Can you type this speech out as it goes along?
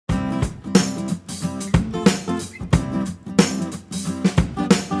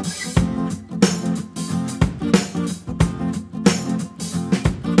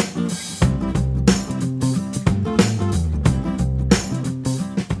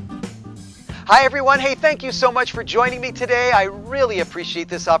Hi everyone. Hey, thank you so much for joining me today. I really appreciate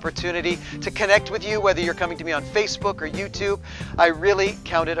this opportunity to connect with you, whether you're coming to me on Facebook or YouTube. I really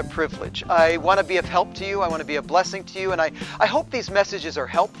count it a privilege. I want to be of help to you. I want to be a blessing to you. And I hope these messages are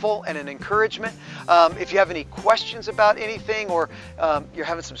helpful and an encouragement. If you have any questions about anything, or you're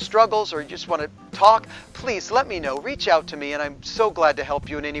having some struggles, or you just want to talk, please let me know. Reach out to me, and I'm so glad to help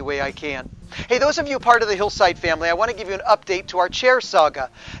you in any way I can. Hey, those of you part of the Hillside family, I want to give you an update to our chair saga.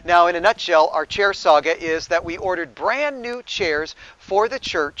 Now, in a nutshell, our chair saga is that we ordered brand new chairs for the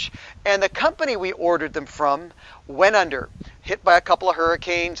church, and the company we ordered them from went under, hit by a couple of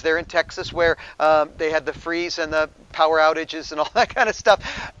hurricanes there in Texas, where they had the freeze and the power outages and all that kind of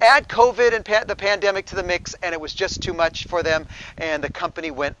stuff. Add COVID and the pandemic to the mix, and it was just too much for them, and the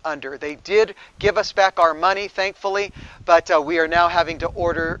company went under. They did give us back our money, thankfully, but we are now having to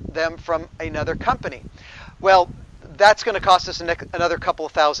order them from another company. Well, that's going to cost us another couple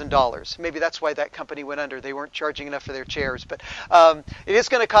of $1,000s. Maybe that's why that company went under. They weren't charging enough for their chairs. But it is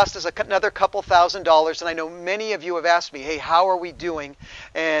going to cost us another couple $1,000s. And I know many of you have asked me, hey, how are we doing?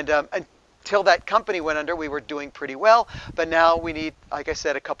 And until that company went under, we were doing pretty well. But now we need, like I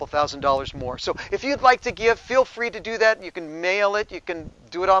said, a couple $1,000s more. So if you'd like to give, feel free to do that. You can mail it. You can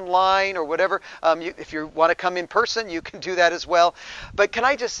do it online or whatever. If you want to come in person, you can do that as well. But can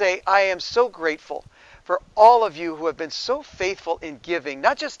I just say, I am so grateful for all of you who have been so faithful in giving,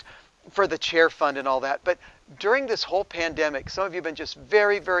 not just for the chair fund and all that, but during this whole pandemic. Some of you have been just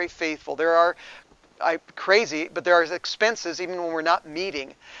very, very faithful. There are crazy, but there are expenses even when we're not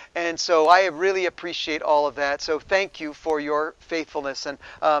meeting. And so I really appreciate all of that. So thank you for your faithfulness. And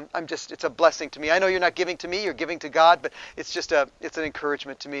it's a blessing to me. I know you're not giving to me, you're giving to God, but it's an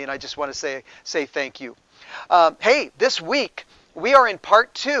encouragement to me. And I just want to say thank you. Hey, this week, we are in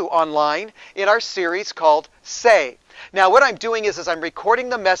part 2 online in our series called Say. Now, what I'm doing is I'm recording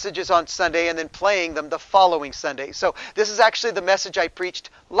the messages on Sunday and then playing them the following Sunday. So this is actually the message I preached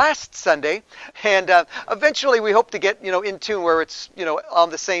last Sunday. And eventually we hope to get, in tune where it's, on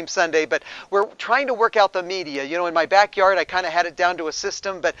the same Sunday. But we're trying to work out the media. In my backyard, I kind of had it down to a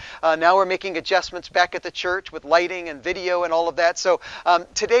system. But now we're making adjustments back at the church with lighting and video and all of that. So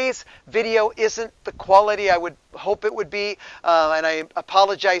today's video isn't the quality I would hope it would be. And I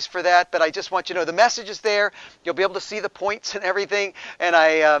apologize for that. But I just want you to know the message is there. You'll be able to see the points and everything, and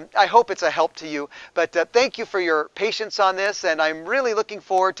I hope it's a help to you. But thank you for your patience on this, and I'm really looking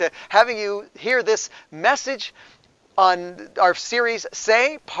forward to having you hear this message on our series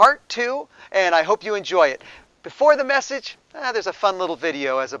Say, Part 2, and I hope you enjoy it. Before the message, there's a fun little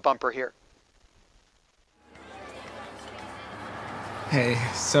video as a bumper here. Hey,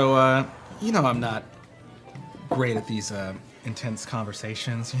 so, I'm not great at these intense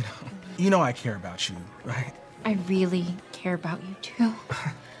conversations, You know I care about you, right? I really care about you too.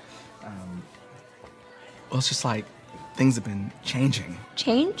 Well, it's just like things have been changing.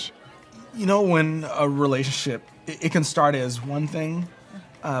 Change? When a relationship, it can start as one thing,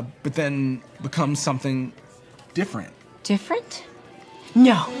 but then become something different. Different?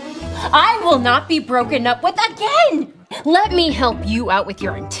 No, I will not be broken up with again. Let me help you out with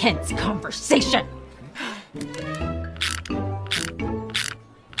your intense conversation.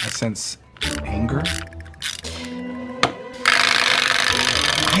 I sense anger.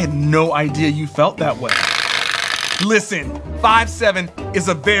 I had no idea you felt that way. Listen, 5'7" is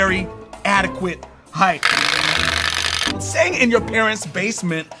a very adequate height. Staying in your parents'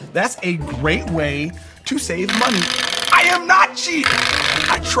 basement, that's a great way to save money. I am not cheap.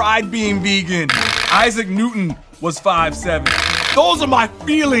 I tried being vegan. Isaac Newton was 5'7". Those are my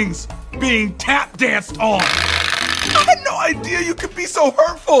feelings being tap danced on. I had no idea you could be so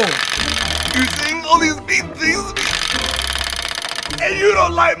hurtful. You sing all these mean things to me, and you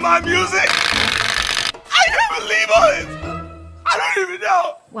don't like my music? I can't believe all this. I don't even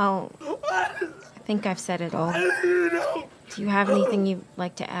know. Well, I think I've said it all. I don't even know. Do you have anything you'd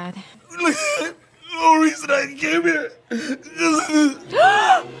like to add? No reason I came here.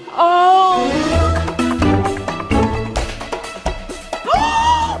 Oh!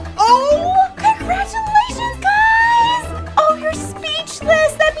 Oh! Congratulations, guys! Oh, you're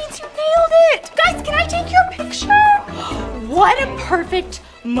speechless. That means you nailed it. Guys, can I take your picture? What a perfect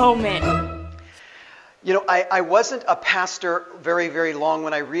moment. I wasn't a pastor very, very long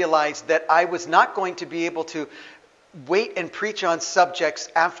when I realized that I was not going to be able to wait and preach on subjects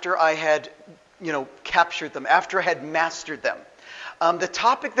after I had, captured them, after I had mastered them. The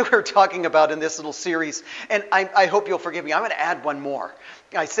topic that we're talking about in this little series, and I hope you'll forgive me, I'm going to add one more.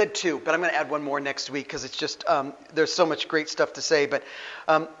 I said two, but I'm going to add one more next week because it's just, there's so much great stuff to say. But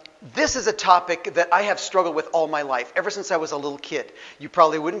this is a topic that I have struggled with all my life, ever since I was a little kid. You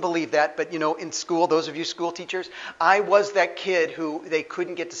probably wouldn't believe that, but in school, those of you school teachers, I was that kid who they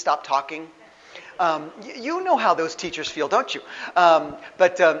couldn't get to stop talking. You know how those teachers feel, don't you?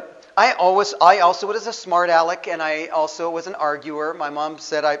 I also was a smart aleck, and I also was an arguer. My mom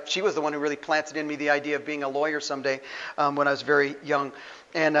said she was the one who really planted in me the idea of being a lawyer someday when I was very young.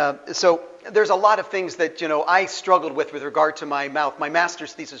 And so there's a lot of things that I struggled with regard to my mouth. My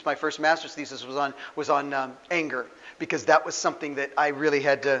first master's thesis was on anger, because that was something that I really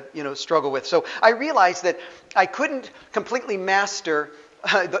had to struggle with. So I realized that I couldn't completely master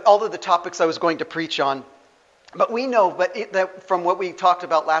all of the topics I was going to preach on. But we know that from what we talked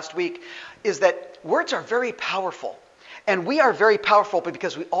about last week is that words are very powerful. And we are very powerful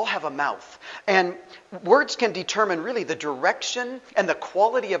because we all have a mouth. And words can determine really the direction and the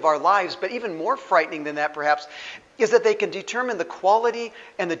quality of our lives. But even more frightening than that, perhaps, is that they can determine the quality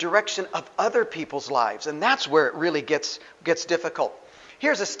and the direction of other people's lives. And that's where it really gets difficult.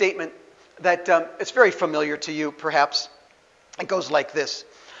 Here's a statement that it's very familiar to you, perhaps. It goes like this.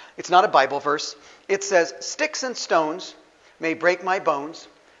 It's not a Bible verse. It says, "Sticks and stones may break my bones,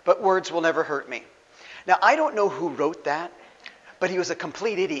 but words will never hurt me." Now, I don't know who wrote that, but he was a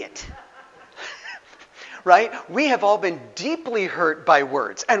complete idiot. Right? We have all been deeply hurt by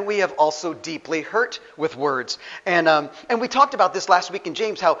words, and we have also deeply hurt with words. And we talked about this last week in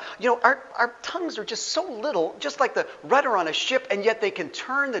James, how our tongues are just so little, just like the rudder on a ship, and yet they can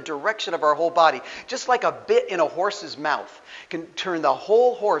turn the direction of our whole body, just like a bit in a horse's mouth can turn the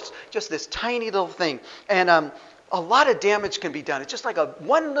whole horse. Just this tiny little thing, and a lot of damage can be done. It's just like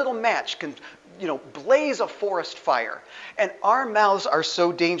one little match can blaze a forest fire. And our mouths are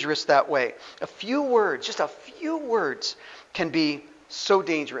so dangerous that way. Just a few words can be so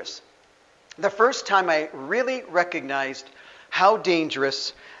dangerous. The first time I really recognized how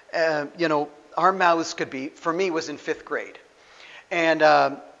dangerous, our mouths could be, for me, was in 5th grade. And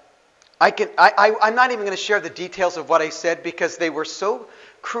I'm not even going to share the details of what I said because they were so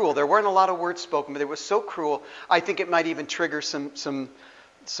cruel. There weren't a lot of words spoken, but they were so cruel. I think it might even trigger some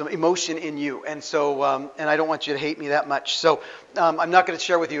emotion in you. And so, and I don't want you to hate me that much. So I'm not going to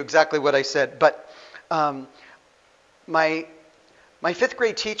share with you exactly what I said. But my 5th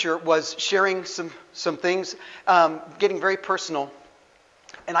grade teacher was sharing some things, getting very personal.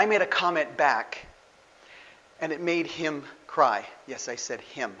 And I made a comment back. And it made him cry. Yes, I said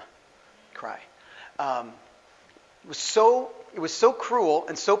him cry. It was so cruel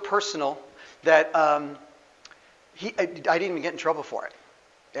and so personal that I didn't even get in trouble for it.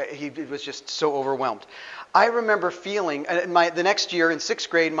 He was just so overwhelmed. I remember feeling, the next year in 6th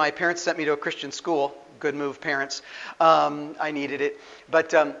grade, my parents sent me to a Christian school. Good move, parents. I needed it.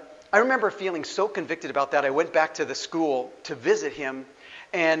 But I remember feeling so convicted about that. I went back to the school to visit him.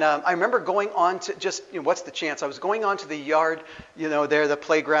 And I remember going on to just, what's the chance? I was going on to the yard, there, the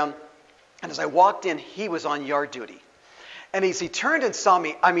playground. And as I walked in, he was on yard duty. And as he turned and saw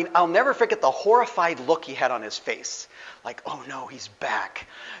me, I'll never forget the horrified look he had on his face. Like, oh no, he's back.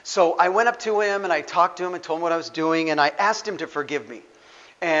 So I went up to him and I talked to him and told him what I was doing. And I asked him to forgive me.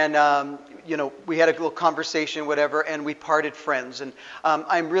 And, we had a little conversation, whatever, and we parted friends. And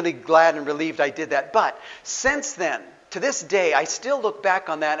I'm really glad and relieved I did that. But since then, to this day, I still look back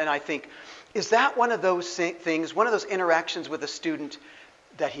on that and I think, is that one of those things, one of those interactions with a student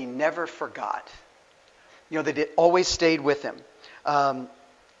that he never forgot? That it always stayed with him.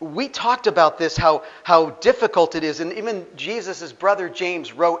 We talked about this, how difficult it is. And even Jesus' brother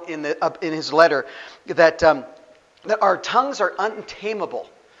James wrote in his letter that our tongues are untamable.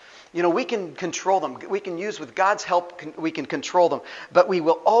 We can control them. We can use, with God's help, we can control them. But we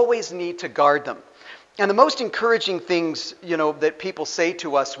will always need to guard them. And the most encouraging things, that people say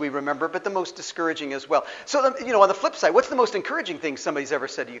to us, we remember, but the most discouraging as well. So, on the flip side, what's the most encouraging thing somebody's ever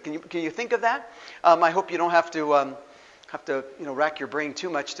said to you? Can you think of that? I hope you don't have to rack your brain too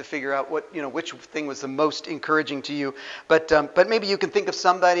much to figure out which thing was the most encouraging to you. But maybe you can think of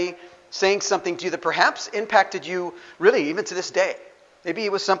somebody saying something to you that perhaps impacted you really even to this day. Maybe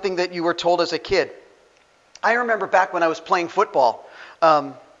it was something that you were told as a kid. I remember back when I was playing football.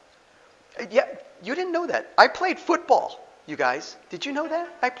 You didn't know that. I played football, you guys. Did you know that?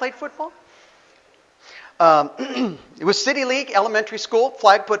 I played football. It was City League, elementary school,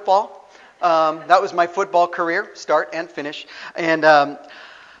 flag football. That was my football career, start and finish. And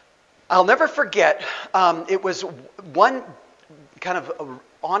I'll never forget, it was one kind of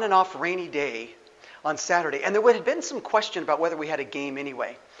on and off rainy day on Saturday. And there had been some question about whether we had a game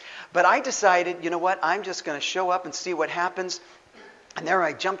anyway. But I decided, you know what, I'm just going to show up and see what happens. And there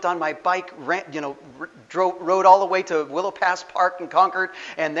I jumped on my bike, rode all the way to Willow Pass Park in Concord,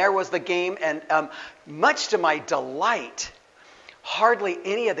 and there was the game. And much to my delight, hardly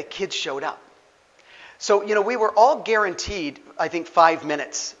any of the kids showed up. So, we were all guaranteed, I think, 5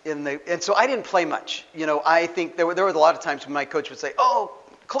 minutes and so I didn't play much. I think there were a lot of times when my coach would say, "Oh,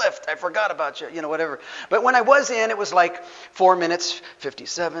 Cliff, I forgot about you," whatever. But when I was in, it was like 4 minutes,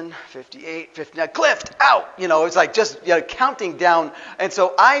 57, 58, 59, Cliff, out. It was like just counting down. And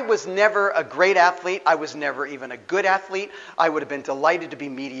so I was never a great athlete. I was never even a good athlete. I would have been delighted to be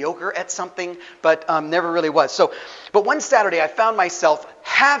mediocre at something, but never really was. But one Saturday, I found myself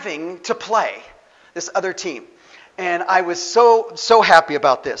having to play this other team. And I was so happy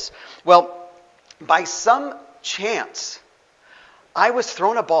about this. Well, by some chance, I was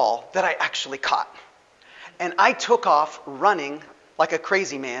thrown a ball that I actually caught. And I took off running like a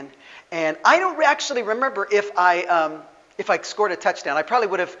crazy man. And I don't actually remember if I scored a touchdown. I probably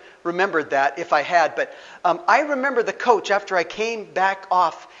would have remembered that if I had. But I remember the coach, after I came back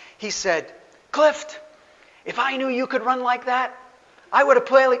off, he said, "Cliff, if I knew you could run like that, I would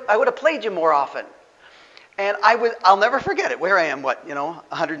have played you more often." And I'll never forget it. Where I am,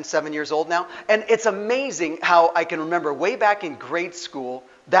 107 years old now. And it's amazing how I can remember way back in grade school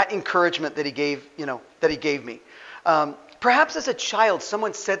that encouragement that he gave me. Perhaps as a child,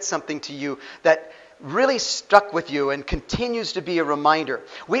 someone said something to you that really stuck with you and continues to be a reminder.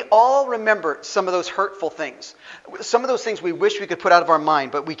 We all remember some of those hurtful things. Some of those things we wish we could put out of our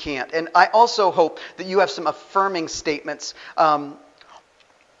mind, but we can't. And I also hope that you have some affirming statements. I'll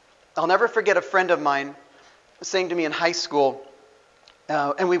never forget a friend of mine saying to me in high school,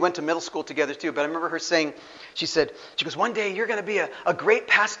 and we went to middle school together too, but I remember her saying, she goes, "One day you're going to be a great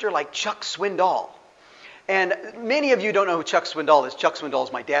pastor like Chuck Swindoll." And many of you don't know who Chuck Swindoll is. Chuck Swindoll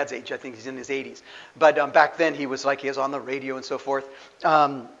is my dad's age. I think he's in his 80s. But back then he was on the radio and so forth.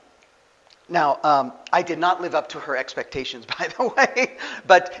 Now, I did not live up to her expectations, by the way,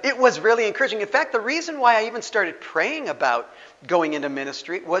 but it was really encouraging. In fact, the reason why I even started praying about going into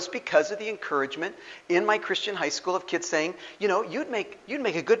ministry was because of the encouragement in my Christian high school of kids saying, you'd make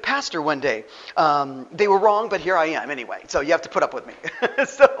a good pastor one day. They were wrong, but here I am anyway. So you have to put up with me.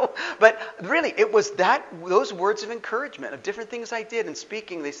 But really, it was those words of encouragement of different things I did in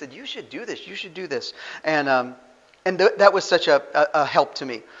speaking. They said, "You should do this. You should do this," and that was such a help to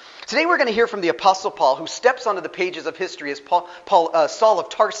me. Today we're going to hear from the Apostle Paul, who steps onto the pages of history as Saul of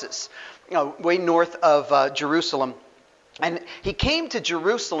Tarsus, way north of Jerusalem. And he came to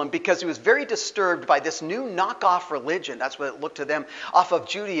Jerusalem because he was very disturbed by this new knockoff religion. That's what it looked to them, off of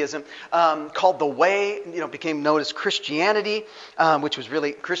Judaism, called the Way. Became known as Christianity, which was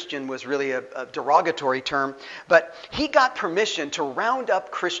really, Christian was really a derogatory term. But he got permission to round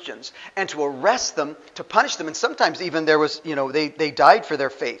up Christians and to arrest them, to punish them, and sometimes even there was, they died for their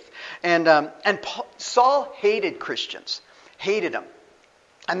faith. And Saul hated Christians, hated them.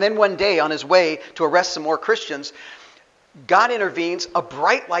 And then one day, on his way to arrest some more Christians, God intervenes, a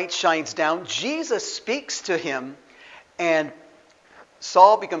bright light shines down, Jesus speaks to him, and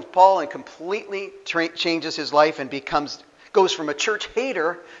Saul becomes Paul and completely changes his life and goes from a church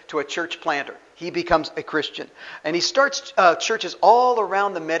hater to a church planter. He becomes a Christian. And he starts churches all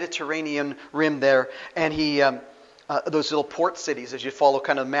around the Mediterranean rim there, and he those little port cities, as you follow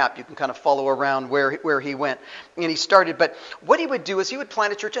kind of the map, you can kind of follow around where he went. And he started, but what he would do is he would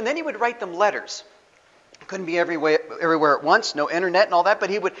plant a church, and then he would write them letters. Couldn't be everywhere at once, no internet and all that, but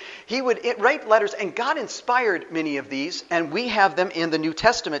he would write letters, and God inspired many of these, and we have them in the New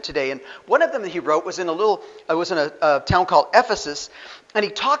Testament today. And one of them that he wrote was in a town called Ephesus, and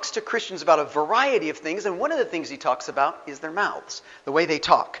he talks to Christians about a variety of things, and one of the things he talks about is their mouths, the way they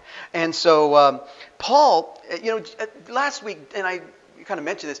talk. And so Paul, last week, and I kind of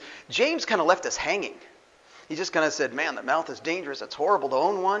mentioned this, James kind of left us hanging. He just kind of said, "Man, the mouth is dangerous. It's horrible to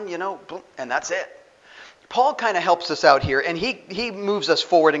own one, and that's it." Paul kind of helps us out here, and he moves us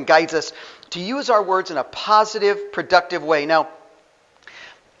forward and guides us to use our words in a positive, productive way. Now,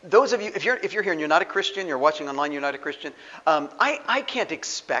 those of you, if you're here and you're not a Christian, you're watching online, you're not a Christian, I can't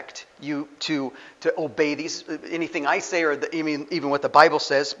expect you to obey anything I say or even what the Bible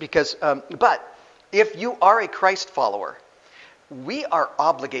says, because but if you are a Christ follower, we are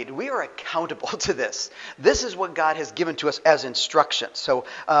obligated, we are accountable to this. This is what God has given to us as instruction. So.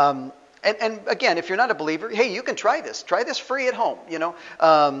 And again, if you're not a believer, hey, you can try this. Try this free at home,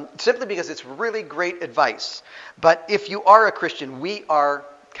 simply because it's really great advice. But if you are a Christian, we are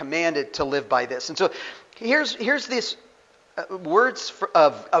commanded to live by this. And so here's this words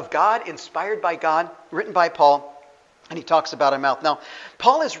of God, inspired by God, written by Paul, and he talks about a mouth. Now,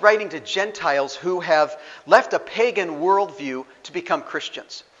 Paul is writing to Gentiles who have left a pagan worldview to become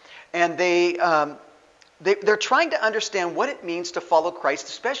Christians. And they're trying to understand what it means to follow Christ,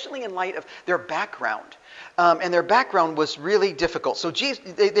 especially in light of their background. And their background was really difficult. So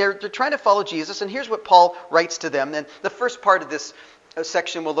they're trying to follow Jesus, and here's what Paul writes to them. And the first part of this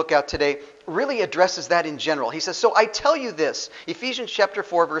section we'll look at today really addresses that in general. He says, so I tell you this, Ephesians chapter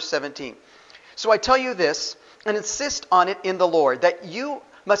 4, verse 17. So I tell you this, and insist on it in the Lord, that you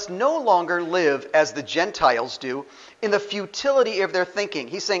must no longer live as the Gentiles do in the futility of their thinking.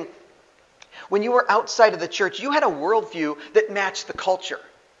 He's saying, when you were outside of the church, you had a worldview that matched the culture.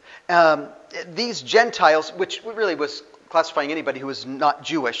 These Gentiles, which really was classifying anybody who was not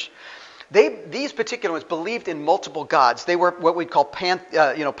Jewish, these particular ones believed in multiple gods. They were what we'd call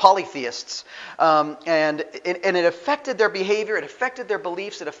polytheists, and it affected their behavior. It affected their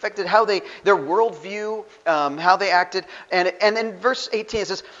beliefs. It affected their worldview, how they acted. And in verse 18 it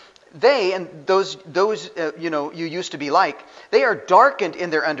says, "They and those you used to be like, they are darkened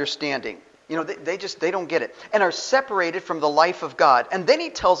in their understanding." They don't get it, and are separated from the life of God. And then he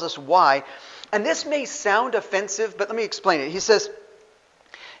tells us why. And this may sound offensive, but let me explain it. He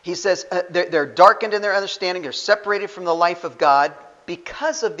says they're darkened in their understanding. They're separated from the life of God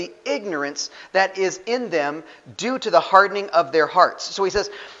because of the ignorance that is in them due to the hardening of their hearts. So he says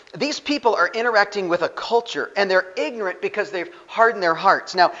these people are interacting with a culture, and they're ignorant because they've hardened their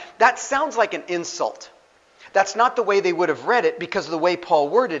hearts. Now, that sounds like an insult. That's not the way they would have read it because of the way Paul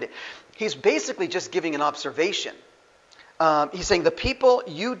worded it. He's basically just giving an observation. He's saying the people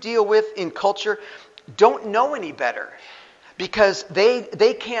you deal with in culture don't know any better because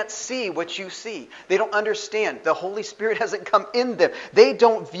they can't see what you see. They don't understand. The Holy Spirit hasn't come in them. They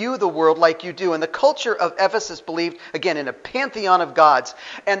don't view the world like you do. And the culture of Ephesus believed, again, in a pantheon of gods.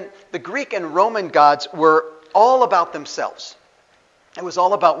 And the Greek and Roman gods were all about themselves. It was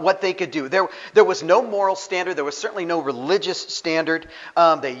all about what they could do. There was no moral standard. There was certainly no religious standard.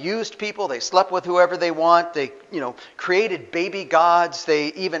 They used people. They slept with whoever they want. They, created baby gods. They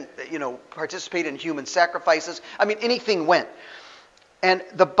even, participated in human sacrifices. I mean, anything went. And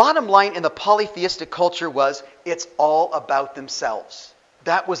the bottom line in the polytheistic culture was it's all about themselves.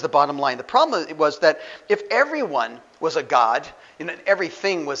 That was the bottom line. The problem was that if everyone was a god, and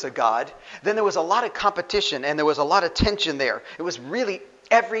everything was a god, then there was a lot of competition and there was a lot of tension there. It was really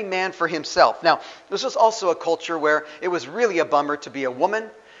every man for himself. Now, this was also a culture where it was really a bummer to be a woman,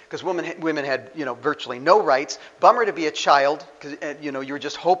 because women had virtually no rights. Bummer to be a child, because you were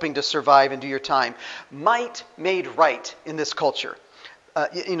just hoping to survive and do your time. Might made right in this culture.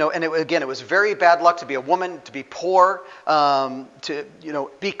 And it was very bad luck to be a woman, to be poor, to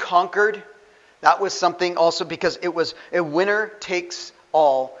be conquered. That was something also because it was a winner takes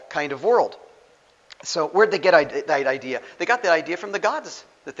all kind of world. So where'd they get that idea? They got that idea from the gods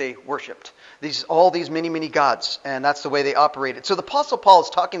that they worshipped. All these many, many gods, and that's the way they operated. So the Apostle Paul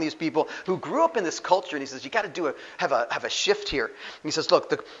is talking to these people who grew up in this culture, and he says, you got to have a shift here. And he says,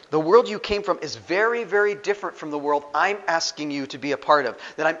 look, the world you came from is very, very different from the world I'm asking you to be a part of,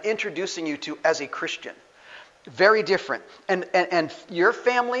 that I'm introducing you to as a Christian. Very different. And your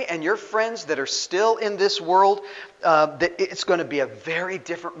family and your friends that are still in this world, that it's going to be a very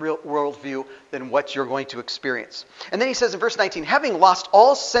different worldview than what you're going to experience. And then he says in verse 19, having lost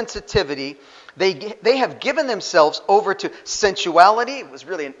all sensitivity, they have given themselves over to sensuality. It was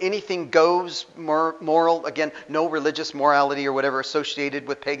really an anything goes moral. Again, no religious morality or whatever associated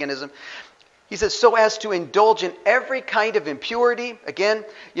with paganism. He says, so as to indulge in every kind of impurity. Again,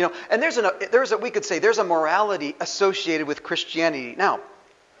 and there's a morality associated with Christianity. Now,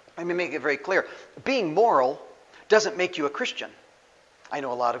 let me make it very clear. Being moral doesn't make you a Christian. I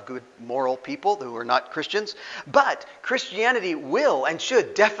know a lot of good moral people who are not Christians, but Christianity will and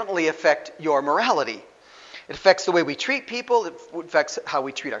should definitely affect your morality. It affects the way we treat people. It affects how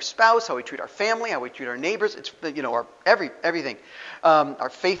we treat our spouse, how we treat our family, how we treat our neighbors. It's everything, our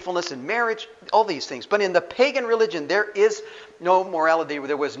faithfulness in marriage, all these things. But in the pagan religion, there is no morality.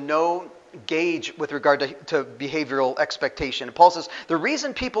 There was no gauge with regard to behavioral expectation. And Paul says the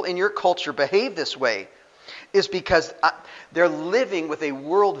reason people in your culture behave this way is because they're living with a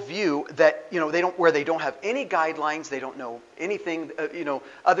worldview that where they don't have any guidelines. They don't know anything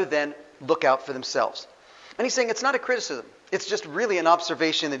other than look out for themselves. And he's saying it's not a criticism. It's just really an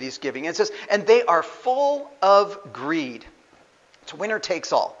observation that he's giving. And it says, and they are full of greed. It's winner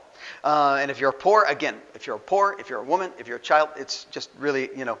takes all. And if you're poor, again, if you're a woman, if you're a child, it's just really,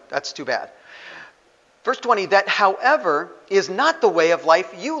 that's too bad. Verse 20, that however is not the way of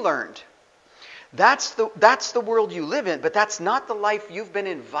life you learned. That's the world you live in, but that's not the life you've been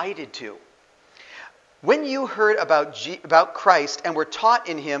invited to. When you heard about Christ and were taught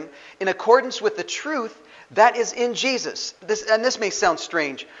in him in accordance with the truth that is in Jesus. This may sound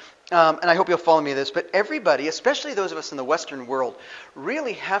strange, and I hope you'll follow me in this, but everybody, especially those of us in the Western world,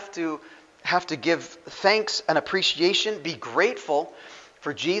 really have to give thanks and appreciation, be grateful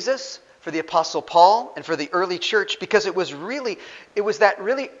for Jesus, for the Apostle Paul, and for the early church, because it was that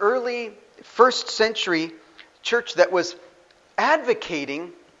really early first century church that was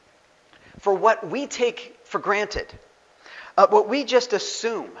advocating for what we take for granted, what we just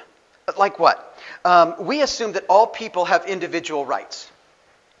assume. Like what? We assume that all people have individual rights.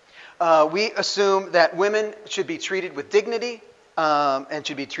 We assume that women should be treated with dignity and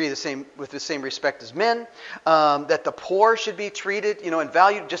should be treated with the same respect as men. That the poor should be treated, and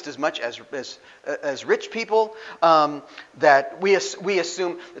valued just as much as rich people. That we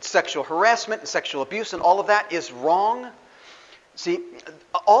assume that sexual harassment and sexual abuse and all of that is wrong. See,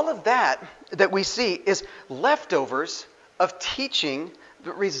 all of that we see is leftovers of teaching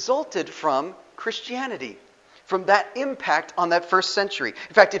that resulted from Christianity, from that impact on that first century.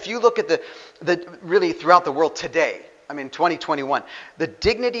 In fact, if you look at the really throughout the world today, 2021, the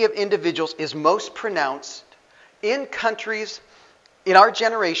dignity of individuals is most pronounced in countries in our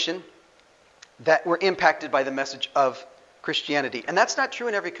generation that were impacted by the message of Christianity. And that's not true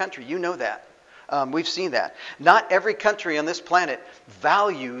in every country. You know that. We've seen that. Not every country on this planet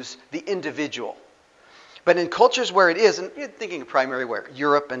values the individual. But in cultures where it is, and you're thinking primarily where?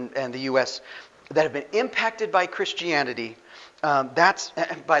 Europe and the U.S., that have been impacted by Christianity, and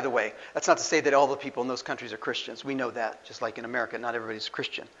by the way, that's not to say that all the people in those countries are Christians. We know that, just like in America, not everybody's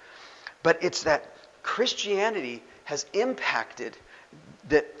Christian. But it's that Christianity has impacted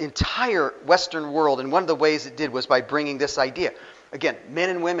the entire Western world, and one of the ways it did was by bringing this idea. Again, men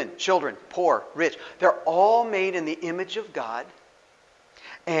and women, children, poor, rich, they're all made in the image of God,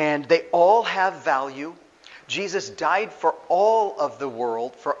 and they all have value. Jesus died for all of the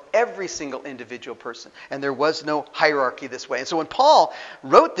world, for every single individual person, and there was no hierarchy this way. And so when Paul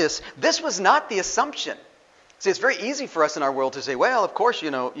wrote this was not the assumption. See, it's very easy for us in our world to say, well, of course,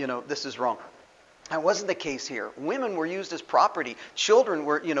 this is wrong. That wasn't the case here. Women were used as property. Children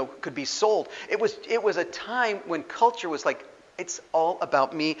were, could be sold. It was a time when culture was like, it's all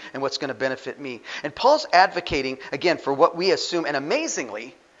about me and what's going to benefit me. And Paul's advocating, again, for what we assume, and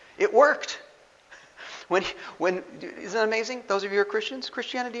amazingly, it worked. Isn't it amazing? Those of you who are Christians,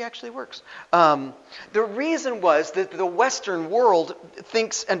 Christianity actually works. The reason was that the Western world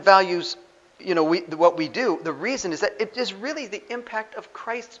thinks and values, what we do. The reason is that it is really the impact of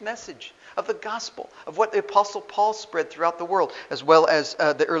Christ's message, of the gospel, of what the Apostle Paul spread throughout the world, as well as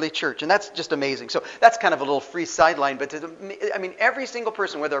the early church. And that's just amazing. So that's kind of a little free sideline. But every single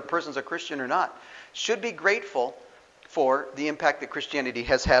person, whether a person's a Christian or not, should be grateful for the impact that Christianity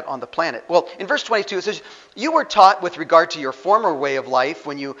has had on the planet. Well, in verse 22, it says, you were taught with regard to your former way of life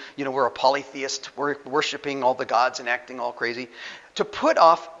when you were a polytheist, worshiping all the gods and acting all crazy, to put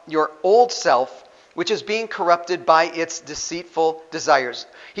off your old self, which is being corrupted by its deceitful desires.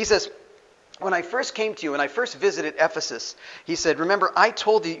 He says, when I first came to you, when I first visited Ephesus, he said, remember, I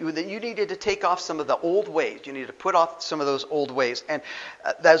told you that you needed to take off some of the old ways. You needed to put off some of those old ways. And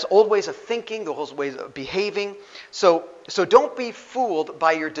those old ways of thinking, those ways of behaving. So don't be fooled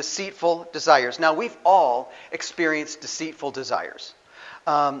by your deceitful desires. Now, we've all experienced deceitful desires.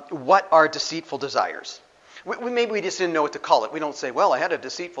 What are deceitful desires? Maybe we just didn't know what to call it. We don't say, well, I had a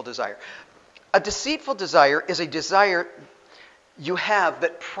deceitful desire. A deceitful desire is a desire you have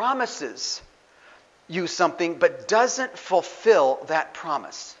that promises you something but doesn't fulfill that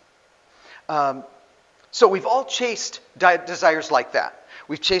promise. So we've all chased desires like that.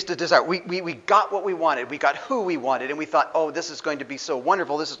 We've chased a desire. We got what we wanted. We got who we wanted. And we thought, oh, this is going to be so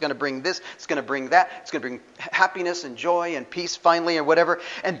wonderful. This is going to bring this. It's going to bring that. It's going to bring happiness and joy and peace finally or whatever.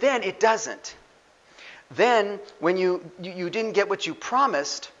 And then it doesn't. Then when you didn't get what you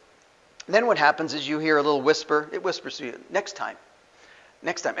promised, then what happens is you hear a little whisper. It whispers to you, next time.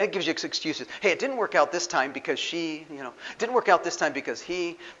 Next time. And it gives you excuses. Hey, it didn't work out this time because she, didn't work out this time because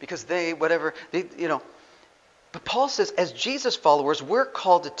he, because they, whatever, But Paul says, as Jesus followers, we're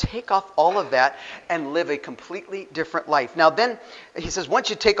called to take off all of that and live a completely different life. Now then, he says, once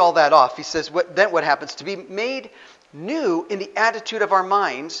you take all that off, he says, then what happens? To be made new in the attitude of our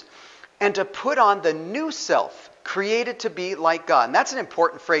minds and to put on the new self, created to be like God. And that's an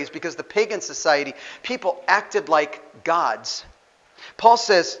important phrase because the pagan society, people acted like gods. Paul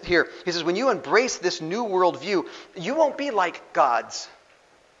says here, he says, when you embrace this new worldview, you won't be like gods.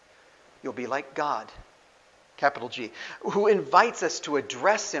 You'll be like God. capital G, who invites us to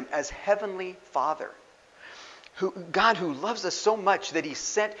address him as Heavenly Father. God who loves us so much that he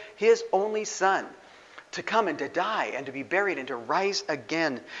sent his only Son to come and to die and to be buried and to rise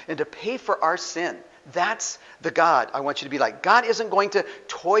again and to pay for our sin. That's the God I want you to be like. God isn't going to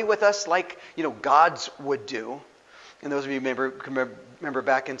toy with us like, gods would do. And those of you who remember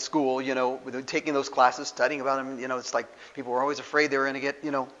back in school, taking those classes, studying about them, it's like people were always afraid they were going to get,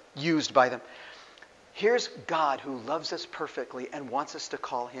 used by them. Here's God who loves us perfectly and wants us to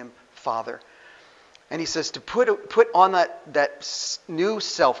call him Father. And he says to put on that new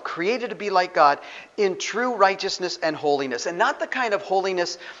self, created to be like God, in true righteousness and holiness. And not the kind of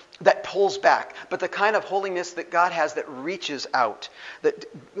holiness that pulls back, but the kind of holiness that God has that reaches out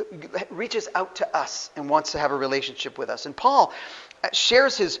to us and wants to have a relationship with us. And Paul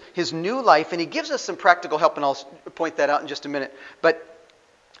shares his new life, and he gives us some practical help, and I'll point that out in just a minute. But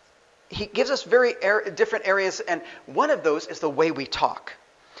he gives us very different areas, and one of those is the way we talk.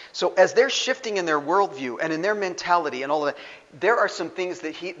 So as they're shifting in their worldview and in their mentality and all of that, there are some things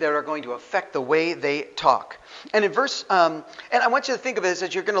that are going to affect the way they talk. And in verse, and I want you to think of it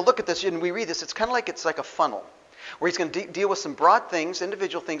as you're going to look at this and we read this, it's like a funnel where he's going to deal with some broad things,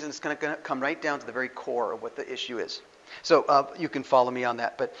 individual things, and it's going to come right down to the very core of what the issue is. So you can follow me on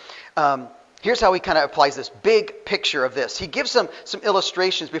that. But here's how he kind of applies this big picture of this. He gives some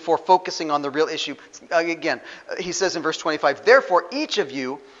illustrations before focusing on the real issue. Again, he says in verse 25, therefore each of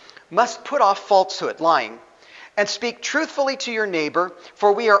you must put off falsehood, lying, and speak truthfully to your neighbor,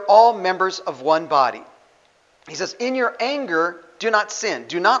 for we are all members of one body. He says, in your anger, do not sin.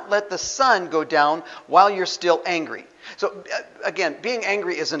 Do not let the sun go down while you're still angry. So again, being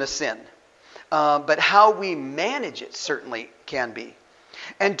angry isn't a sin, but how we manage it certainly can be.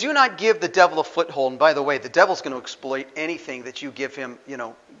 And do not give the devil a foothold. And by the way, the devil's going to exploit anything that you give him,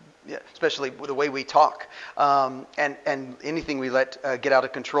 especially the way we talk, and anything we let get out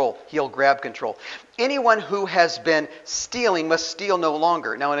of control. He'll grab control. Anyone who has been stealing must steal no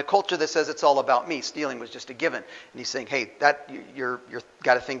longer. Now, in a culture that says it's all about me, stealing was just a given. And he's saying, hey, that you're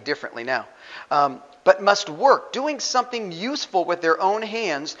got to think differently now. But must work, doing something useful with their own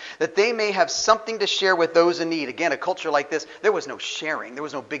hands, that they may have something to share with those in need. Again, a culture like this, there was no sharing. There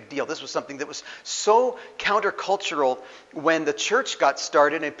was no big deal. This was something that was so countercultural when the church got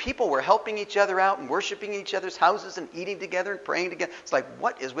started and people were helping each other out and worshiping each other's houses and eating together and praying together. It's like,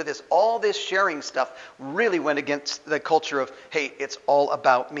 what is with this? All this sharing stuff really went against the culture of, hey, it's all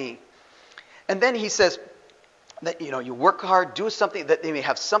about me. And then he says, that you work hard, do something that they may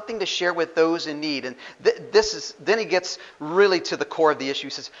have something to share with those in need. And then he gets really to the core of the issue.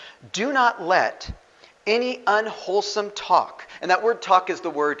 He says, do not let any unwholesome talk. And that word talk is the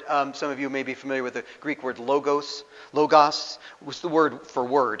word, some of you may be familiar with the Greek word logos. Logos was the word for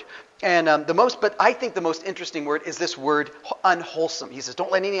word. And but I think the most interesting word is this word unwholesome. He says,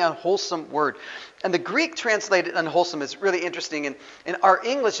 don't let any unwholesome word. And the Greek translated unwholesome is really interesting. And in our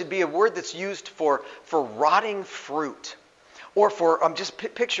English, it'd be a word that's used for rotting fruit. Or for, just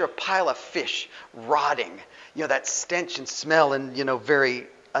picture a pile of fish rotting. That stench and smell and, very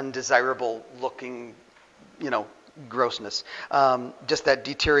undesirable looking, grossness. Just that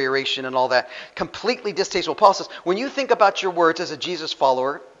deterioration and all that. Completely distasteful. Paul says, when you think about your words as a Jesus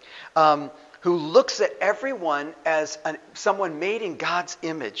follower, who looks at everyone as someone made in God's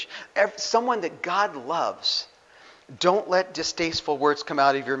image, someone that God loves, don't let distasteful words come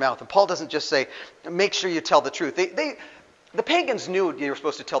out of your mouth. And Paul doesn't just say, make sure you tell the truth. The pagans knew they were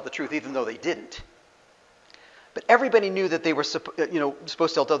supposed to tell the truth, even though they didn't. But everybody knew that they were supposed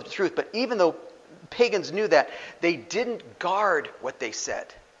to tell the truth. But even though pagans knew that, they didn't guard what they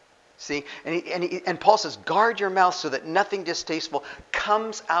said. See, and Paul says, guard your mouth so that nothing distasteful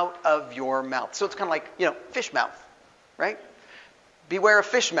comes out of your mouth. So it's kind of like, fish mouth, right? Beware of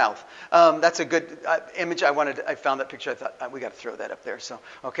fish mouth. That's a good image. I found that picture. I thought we got to throw that up there. So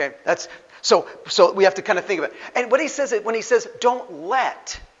okay, so we have to kind of think of it. And what he says when he says, don't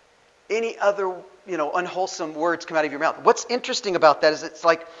let any other unwholesome words come out of your mouth. What's interesting about that is it's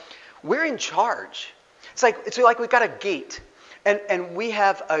like we're in charge. It's like we've got a gate, and we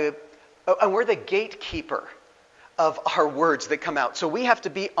have and we're the gatekeeper of our words that come out. So we have to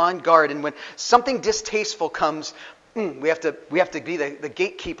be on guard. And when something distasteful comes, we have to be the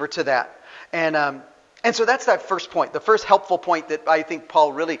gatekeeper to that. And so that's that first point. The first helpful point that I think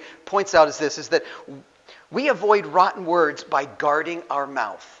Paul really points out is that we avoid rotten words by guarding our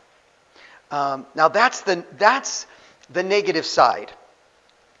mouth. Now that's the negative side.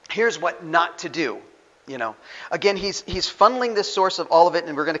 Here's what not to do. Again, he's funneling this source of all of it,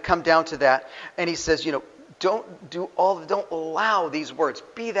 and we're going to come down to that. And he says, Don't allow these words.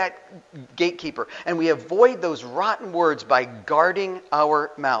 Be that gatekeeper. And we avoid those rotten words by guarding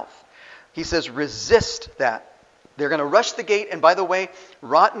our mouth. He says, resist that. They're going to rush the gate. And by the way,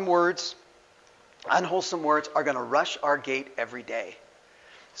 rotten words, unwholesome words are going to rush our gate every day.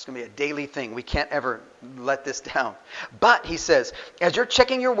 It's going to be a daily thing. We can't ever let this down. But, he says, as you're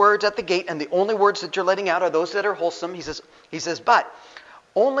checking your words at the gate, and the only words that you're letting out are those that are wholesome, he says, but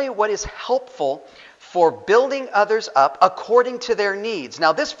only what is helpful for building others up according to their needs.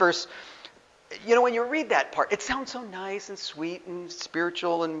 Now, this verse, when you read that part, it sounds so nice and sweet and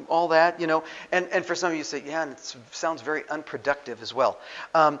spiritual and all that, And for some of you say, yeah, and it sounds very unproductive as well.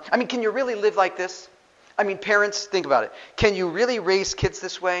 Can you really live like this? Parents, think about it. Can you really raise kids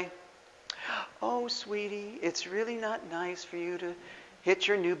this way? Oh, sweetie, it's really not nice for you to hit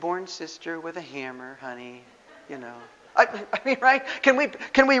your newborn sister with a hammer, honey. Right?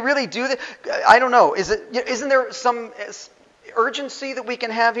 Can we really do that? I don't know. Isn't there some urgency that we can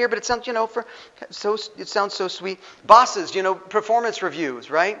have here? But it sounds, it sounds so sweet. Bosses, performance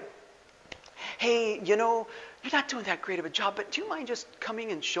reviews, right? Hey, you're not doing that great of a job, but do you mind just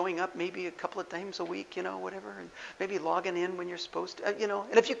coming and showing up maybe a couple of times a week, whatever, and maybe logging in when you're supposed to,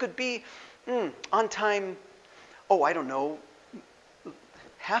 And if you could be on time, I don't know,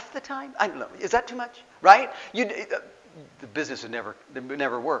 half the time? I don't know. Is that too much? Right? The business would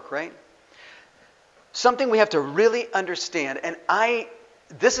never work, right? Something we have to really understand, and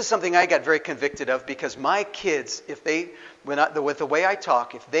this is something I got very convicted of because my kids, with the way I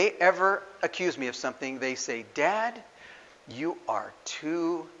talk, if they ever accuse me of something, they say, Dad, you are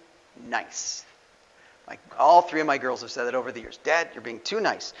too nice. All three of my girls have said that over the years. Dad, you're being too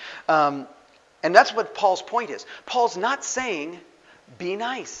nice. And that's what Paul's point is. Paul's not saying, be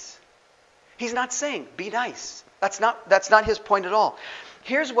nice. He's not saying, be nice. That's not his point at all.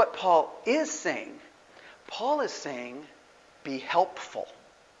 Here's what Paul is saying. Paul is saying, be helpful.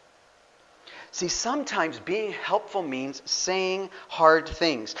 See, sometimes being helpful means saying hard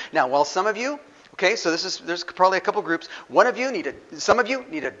things. Now, while some of you, so there's probably a couple groups. Some of you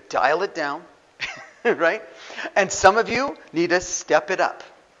need to dial it down, right? And some of you need to step it up,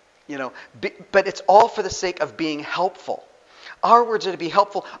 But it's all for the sake of being helpful. Our words are to be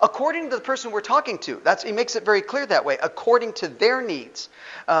helpful according to the person we're talking to. He makes it very clear that way, according to their needs.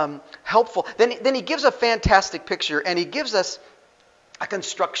 Helpful. Then he gives a fantastic picture, and he gives us a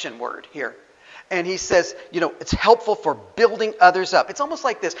construction word here. And he says, it's helpful for building others up. It's almost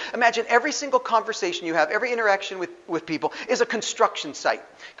like this. Imagine every single conversation you have, every interaction with people is a construction site.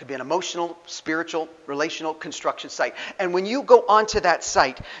 It could be an emotional, spiritual, relational construction site. And when you go onto that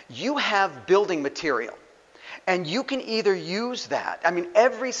site, you have building material. And you can either use that.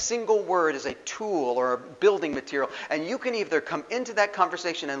 Every single word is a tool or a building material. And you can either come into that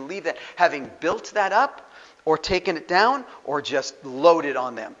conversation and leave that having built that up, or taken it down, or just load it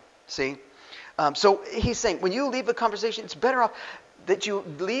on them. See? So he's saying, when you leave a conversation, it's better off that you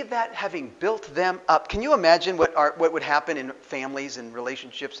leave that having built them up. Can you imagine what would happen in families and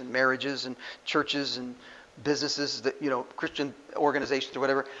relationships and marriages and churches and businesses, that Christian organizations or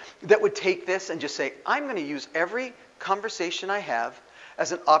whatever, that would take this and just say, I'm going to use every conversation I have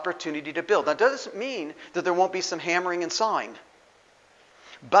as an opportunity to build. Now, that doesn't mean that there won't be some hammering and sawing.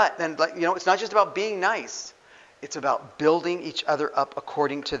 But then, it's not just about being nice. It's about building each other up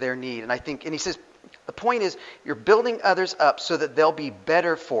according to their need. And he says, the point is, you're building others up so that they'll be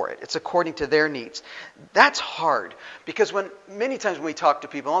better for it. It's according to their needs. That's hard, because many times when we talk to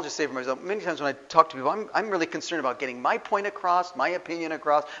people, I'll just say for myself, many times when I talk to people, I'm really concerned about getting my point across, my opinion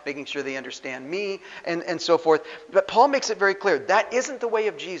across, making sure they understand me, and so forth. But Paul makes it very clear, that isn't the way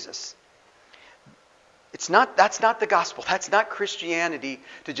of Jesus. That's not the gospel. That's not Christianity,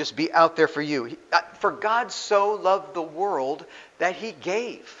 to just be out there for you. For God so loved the world that he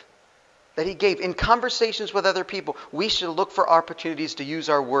gave. In conversations with other people, we should look for opportunities to use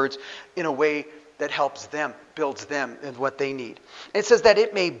our words in a way that helps them, builds them in what they need. And it says that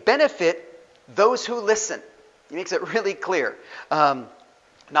it may benefit those who listen. He makes it really clear.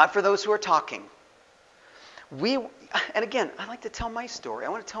 Not for those who are talking. And again, I like to tell my story. I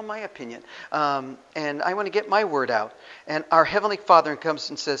want to tell my opinion. And I want to get my word out. And our Heavenly Father comes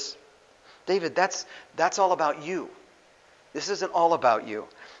and says, David, that's all about you. This isn't all about you.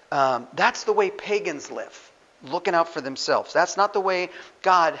 That's the way pagans live, looking out for themselves. That's not the way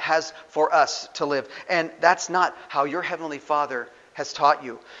God has for us to live. And that's not how your Heavenly Father has taught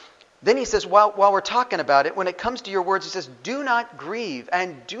you. Then he says, while we're talking about it, when it comes to your words, he says, do not grieve,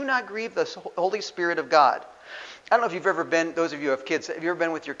 and do not grieve the Holy Spirit of God. I don't know if you've ever been, those of you who have kids, have you ever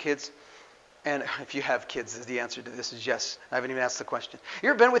been with your kids? And if you have kids, the answer to this is yes. I haven't even asked the question.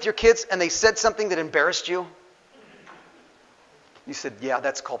 You ever been with your kids and they said something that embarrassed you? You said, yeah,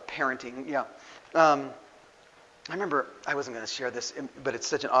 that's called parenting. Yeah. I remember, I wasn't going to share this, but it's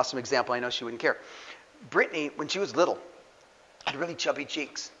such an awesome example. I know she wouldn't care. Brittany, when she was little, had really chubby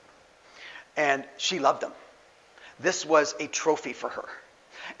cheeks. And she loved them. This was a trophy for her.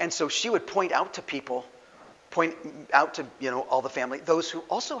 And so she would point out to people, point out to, all the family, those who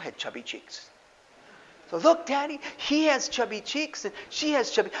also had chubby cheeks. So look, Daddy, he has chubby cheeks and she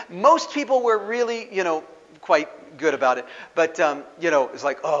has chubby. Most people were really, quite good about it. But, it's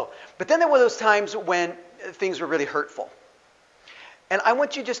like, oh. But then there were those times when things were really hurtful. And I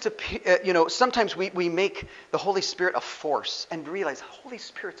want you just to, sometimes we make the Holy Spirit a force and realize Holy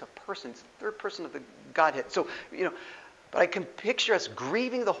Spirit's a person. It's the third person of the Godhead. So, but I can picture us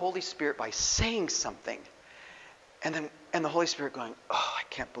grieving the Holy Spirit by saying something. And the Holy Spirit going, oh, I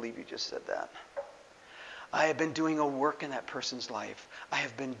can't believe you just said that. I have been doing a work in that person's life. I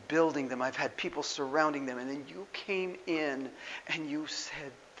have been building them. I've had people surrounding them. And then you came in and you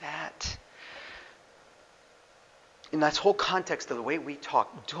said that. In that whole context of the way we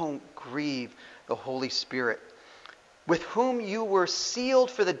talk, don't grieve the Holy Spirit, with whom you were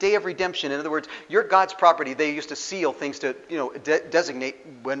sealed for the day of redemption. In other words, you're God's property. They used to seal things to, designate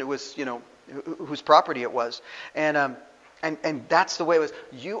when it was, whose property it was. And that's the way it was.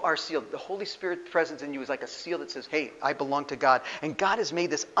 You are sealed. The Holy Spirit's presence in you is like a seal that says, hey, I belong to God. And God has made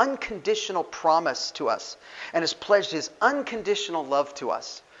this unconditional promise to us and has pledged his unconditional love to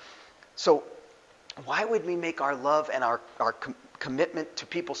us. So why would we make our love and our commitment to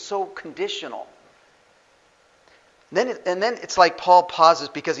people so conditional? And then it's like Paul pauses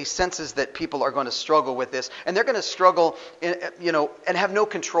because he senses that people are going to struggle with this. And they're going to struggle, and have no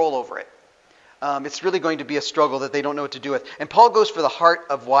control over it. It's really going to be a struggle that they don't know what to do with. And Paul goes for the heart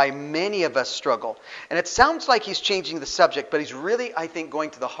of why many of us struggle. And it sounds like he's changing the subject, but he's really, I think, going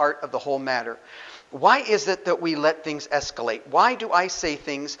to the heart of the whole matter. Why is it that we let things escalate? Why do I say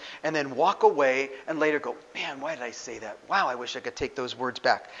things and then walk away and later go, man, why did I say that? Wow, I wish I could take those words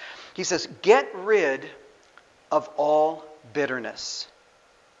back. He says, get rid of all bitterness.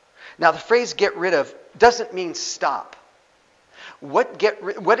 Now, the phrase get rid of doesn't mean stop. What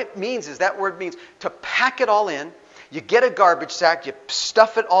it means is, that word means to pack it all in. You get a garbage sack, you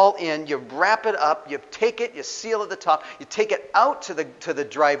stuff it all in, you wrap it up, you take it, you seal at the top, you take it out to the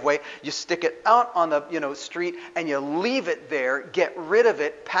driveway, you stick it out on the street, and you leave it there. Get rid of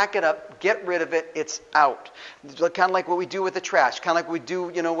it, pack it up, get rid of it. It's out. It's kind of like what we do with the trash, kind of like we do,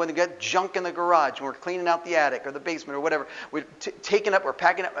 when we get junk in the garage, when we're cleaning out the attic or the basement or whatever. We're taking up, we're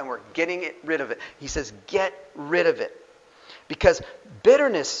packing up, and we're getting rid of it. He says, get rid of it. Because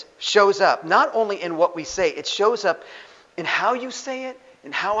bitterness shows up not only in what we say, it shows up in how you say it,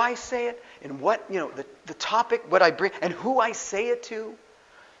 in how I say it, in what, the topic, what I bring, and who I say it to.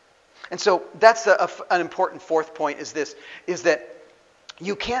 And so that's an important fourth point is that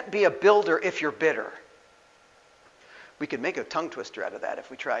you can't be a builder if you're bitter. We could make a tongue twister out of that if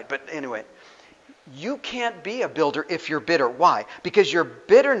we tried. But anyway, you can't be a builder if you're bitter. Why? Because your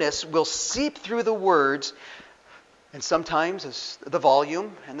bitterness will seep through the words. And sometimes it's the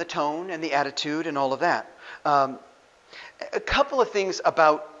volume and the tone and the attitude and all of that. A couple of things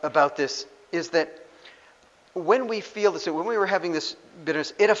about this is that when we feel this, when we were having this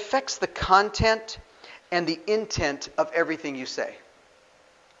bitterness, it affects the content and the intent of everything you say.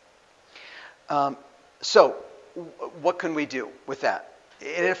 So what can we do with that?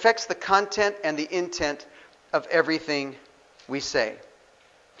 It affects the content and the intent of everything we say.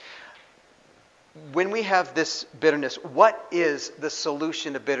 When we have this bitterness, what is the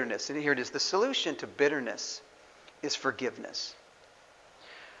solution to bitterness? And here it is. The solution to bitterness is forgiveness.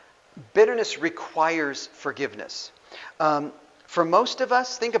 Bitterness requires forgiveness. For most of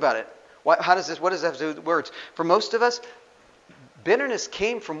us, think about it. What does that have to do with words? For most of us, bitterness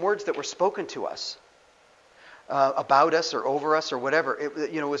came from words that were spoken to us. About us or over us or whatever.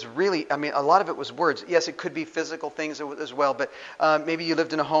 It was really, a lot of it was words. Yes, it could be physical things as well, but maybe you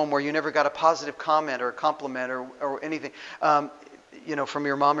lived in a home where you never got a positive comment or a compliment or anything, from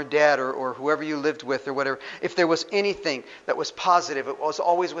your mom or dad or whoever you lived with or whatever. If there was anything that was positive, it was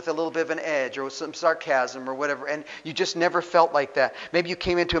always with a little bit of an edge or some sarcasm or whatever, and you just never felt like that. Maybe you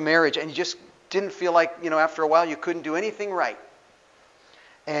came into a marriage and you just didn't feel like, after a while you couldn't do anything right.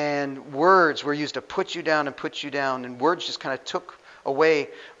 And words were used to put you down, and words just kind of took away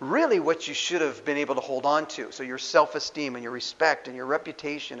really what you should have been able to hold on to. So your self-esteem and your respect and your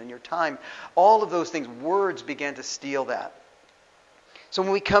reputation and your time, all of those things, words began to steal that. So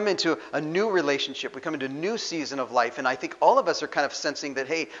when we come into a new relationship, we come into a new season of life, and I think all of us are kind of sensing that,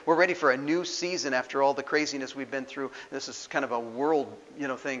 hey, we're ready for a new season after all the craziness we've been through. This is kind of a world,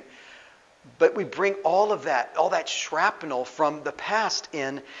 thing. But we bring all that shrapnel from the past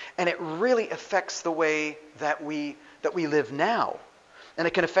in, and it really affects the way that we live now. And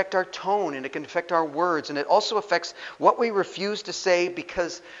it can affect our tone, and it can affect our words, and it also affects what we refuse to say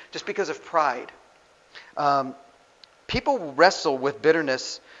just because of pride. People wrestle with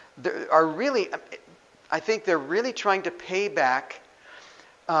bitterness. I think they're really trying to pay back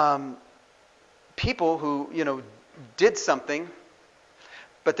people who, did something,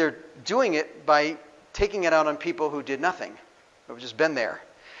 but they're doing it by taking it out on people who did nothing, who've just been there.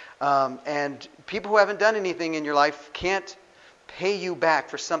 And people who haven't done anything in your life can't pay you back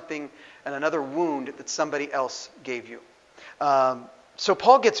for something and another wound that somebody else gave you. So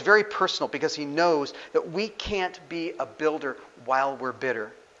Paul gets very personal because he knows that we can't be a builder while we're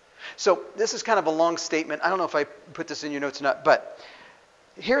bitter. So this is kind of a long statement. I don't know if I put this in your notes or not, but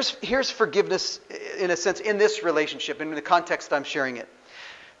here's forgiveness in a sense in this relationship, in the context I'm sharing it.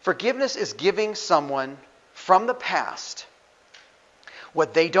 Forgiveness is giving someone from the past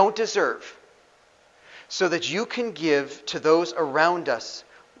what they don't deserve so that you can give to those around us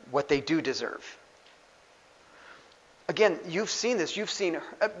what they do deserve. Again, you've seen this.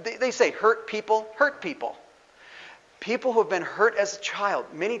 They say hurt people hurt people. People who have been hurt as a child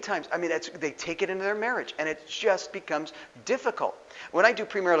many times, they take it into their marriage, and it just becomes difficult. When I do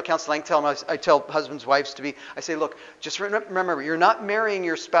premarital counseling, I tell husbands, wives to be, I say, look, just remember, you're not marrying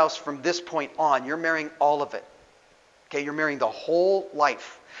your spouse from this point on. You're marrying all of it. Okay, you're marrying the whole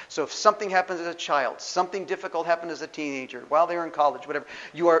life. So if something happens as a child, something difficult happened as a teenager, while they were in college, whatever,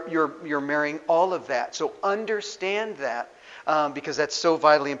 you're marrying all of that. So understand that because that's so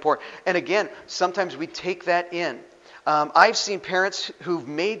vitally important. And again, sometimes we take that in. I've seen parents who've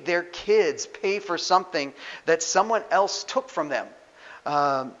made their kids pay for something that someone else took from them.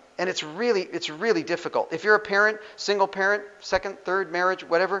 And it's really difficult. If you're a parent, single parent, second, third marriage,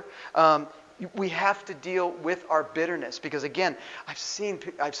 whatever, we have to deal with our bitterness because again, I've seen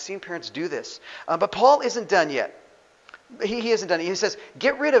parents do this. But Paul isn't done yet. He isn't done. He says,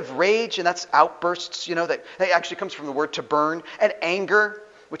 get rid of rage, and that's outbursts. That actually comes from the word to burn, and anger,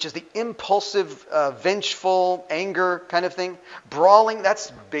 which is the impulsive, vengeful anger kind of thing. Brawling,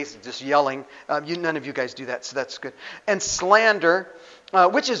 that's basically just yelling. None of you guys do that, so that's good. And slander,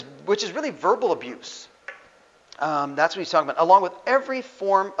 which is really verbal abuse. That's what he's talking about, along with every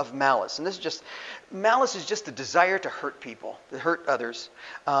form of malice. And malice is just the desire to hurt people, to hurt others.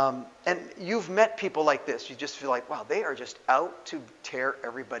 And you've met people like this. You just feel like, wow, they are just out to tear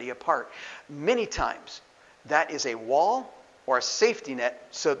everybody apart. Many times, that is a wall or a safety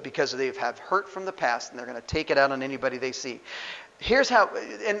net, because they have hurt from the past, and they're going to take it out on anybody they see. Here's how,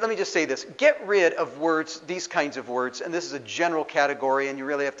 and let me just say this. Get rid of words, these kinds of words, and this is a general category, and you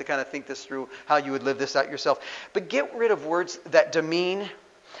really have to kind of think this through how you would live this out yourself. But get rid of words that demean.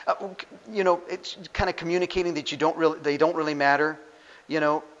 It's kind of communicating that they don't really matter.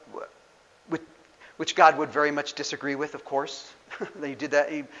 Which God would very much disagree with, of course. He did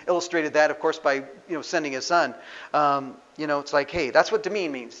that. He illustrated that, of course, by sending his son. It's like, hey, that's what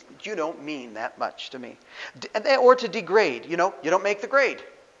demean means. You don't mean that much to me. Or to degrade. You don't make the grade.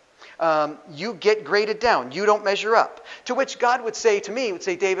 You get graded down. You don't measure up. To which God would say to me,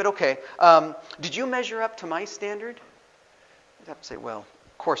 David, okay, did you measure up to my standard? I'd have to say, well,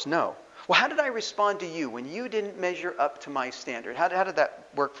 of course, no. Well, how did I respond to you when you didn't measure up to my standard? How did that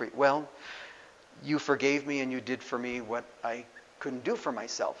work for you? Well, you forgave me and you did for me what I couldn't do for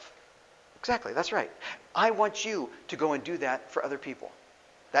myself. Exactly, that's right. I want you to go and do that for other people.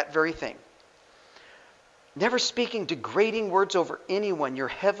 That very thing. Never speaking degrading words over anyone your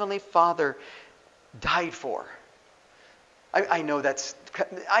heavenly Father died for. I know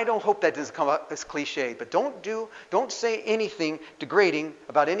I don't hope that doesn't come up as cliche, but don't say anything degrading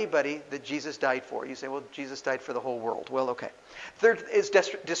about anybody that Jesus died for. You say, well, Jesus died for the whole world. Well, okay. Third is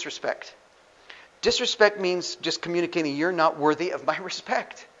disrespect. Disrespect means just communicating you're not worthy of my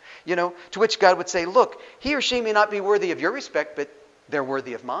respect. To which God would say, look, he or she may not be worthy of your respect, but they're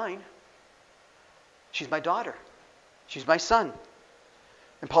worthy of mine. She's my daughter. She's my son.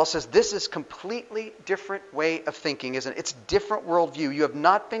 And Paul says this is completely different way of thinking, isn't it? It's different worldview. You have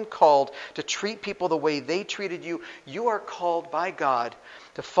not been called to treat people the way they treated you. You are called by God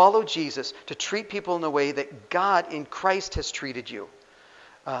to follow Jesus, to treat people in the way that God in Christ has treated you.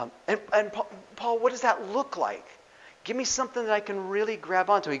 And Paul, what does that look like? Give me something that I can really grab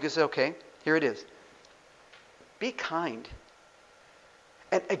onto. He goes, okay, here it is. Be kind.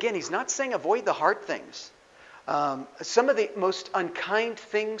 And again, he's not saying avoid the hard things. Some of the most unkind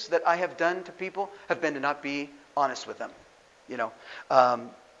things that I have done to people have been to not be honest with them.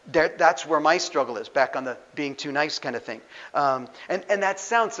 That's where my struggle is, back on the being too nice kind of thing. And that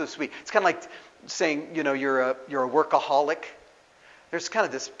sounds so sweet. It's kind of like saying, you're a workaholic. There's kind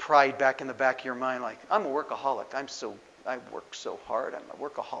of this pride back in the back of your mind, like, I'm a workaholic. I work so hard. I'm a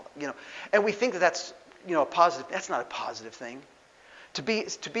workaholic. And we think that that's, a positive. That's not a positive thing. To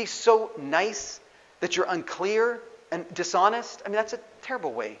be so nice that you're unclear and dishonest, that's a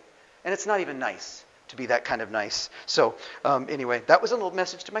terrible way. And it's not even nice to be that kind of nice. So anyway, that was a little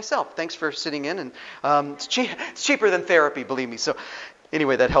message to myself. Thanks for sitting in. And it's cheaper than therapy, believe me. So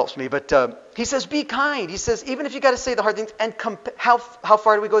anyway, that helps me. But he says, be kind. He says, even if you got to say the hard things, and how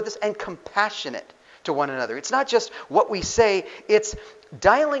far do we go with this? And compassionate to one another. It's not just what we say. It's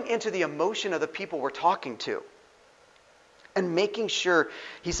dialing into the emotion of the people we're talking to. And making sure,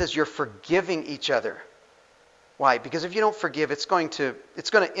 he says, you're forgiving each other. Why? Because if you don't forgive, it's going to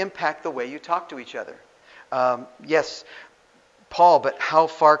impact the way you talk to each other. Yes, Paul, but how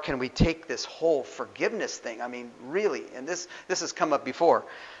far can we take this whole forgiveness thing? Really, and this has come up before.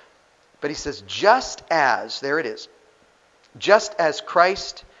 But he says, just as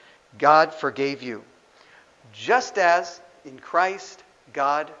Christ, God forgave you. Just as in Christ,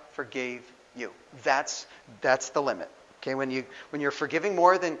 God forgave you. That's the limit. Okay, when you're forgiving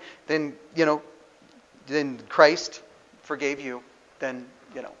more than Christ forgave you, then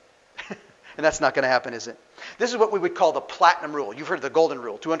and that's not going to happen, is it? This is what we would call the platinum rule. You've heard of the golden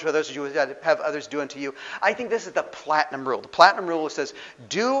rule: do unto others as you would have others do unto you. I think this is the platinum rule. The platinum rule says,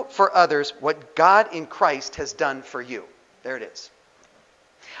 do for others what God in Christ has done for you. There it is.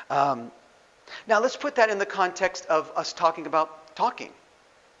 Now let's put that in the context of us talking about talking.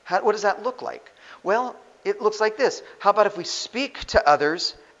 What does that look like? Well, it looks like this. How about if we speak to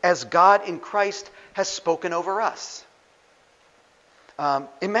others as God in Christ has spoken over us?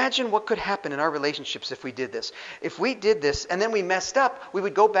 Imagine what could happen in our relationships if we did this. If we did this and then we messed up, we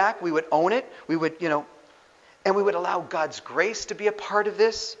would go back, we would own it, we would, and we would allow God's grace to be a part of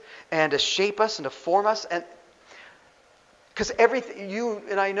this and to shape us and to form us. And because everything, you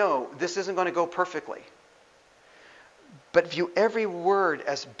and I know, this isn't going to go perfectly. But view every word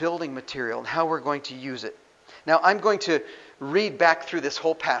as building material and how we're going to use it. Now, I'm going to read back through this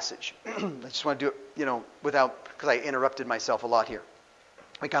whole passage. I just want to do it, because I interrupted myself a lot here.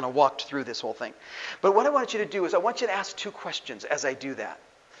 We kind of walked through this whole thing. But what I want you to do is I want you to ask two questions as I do that.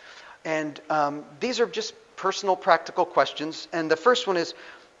 And these are just personal, practical questions. And the first one is,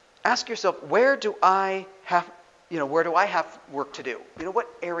 ask yourself, where do I have work to do? What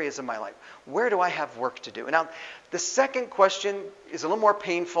areas of my life? Where do I have work to do? And now, the second question is a little more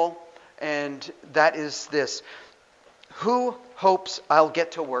painful, and that is this. Who hopes I'll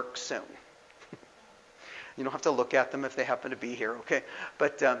get to work soon? You don't have to look at them if they happen to be here, okay?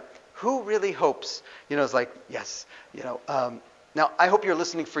 But who really hopes, is like, yes, now, I hope you're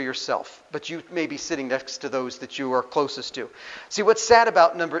listening for yourself, but you may be sitting next to those that you are closest to. See, what's sad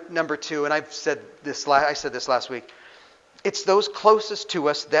about number two, and I said this last week, it's those closest to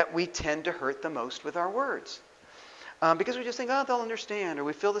us that we tend to hurt the most with our words. Because we just think, they'll understand, or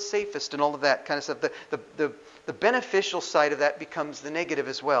we feel the safest and all of that kind of stuff. The beneficial side of that becomes the negative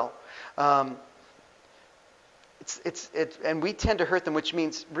as well. And we tend to hurt them, which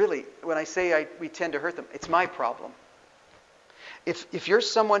means, really, when I say we tend to hurt them, it's my problem. If you're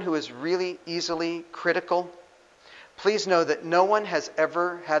someone who is really easily critical, please know that no one has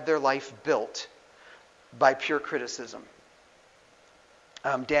ever had their life built by pure criticism.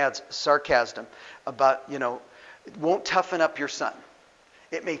 Dad's sarcasm about, it won't toughen up your son.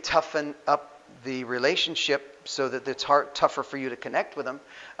 It may toughen up the relationship so that it's tougher for you to connect with them.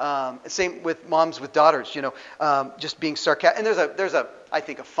 Same with moms with daughters, just being sarcastic. And there's I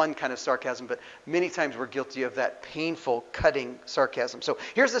think, a fun kind of sarcasm, but many times we're guilty of that painful, cutting sarcasm. So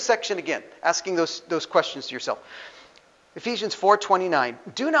here's the section again, asking those questions to yourself. Ephesians 4:29,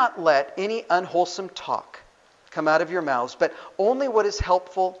 do not let any unwholesome talk come out of your mouths, but only what is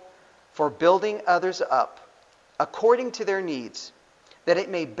helpful for building others up according to their needs, that it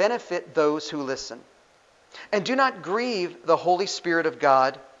may benefit those who listen. And do not grieve the Holy Spirit of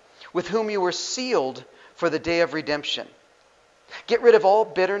God, with whom you were sealed for the day of redemption. Get rid of all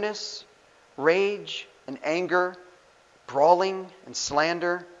bitterness, rage, and anger, brawling and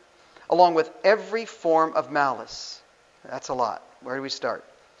slander, along with every form of malice. That's a lot. Where do we start?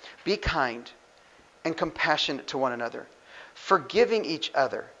 Be kind and compassionate to one another, forgiving each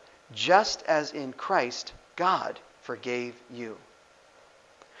other, just as in Christ God forgave you.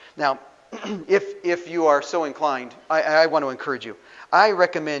 Now, if you are so inclined, I want to encourage you. I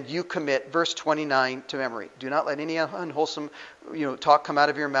recommend you commit verse 29 to memory. Do not let any unwholesome talk come out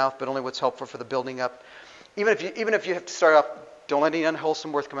of your mouth, but only what's helpful for the building up. Even if you have to start off Don't let any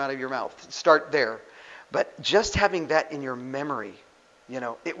unwholesome words come out of your mouth. Start there. But just having that in your memory,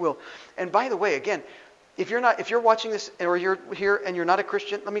 it will. And by the way, again, if you're watching this or you're here and you're not a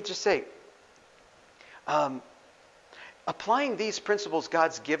Christian, let me just say, applying these principles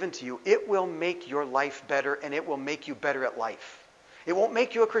God's given to you, it will make your life better, and it will make you better at life. It won't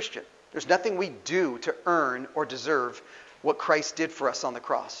make you a Christian. There's nothing we do to earn or deserve what Christ did for us on the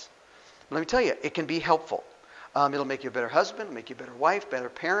cross. Let me tell you, it can be helpful. It'll make you a better husband, make you a better wife, better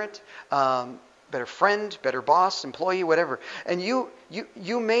parent, better friend, better boss, employee, whatever. And you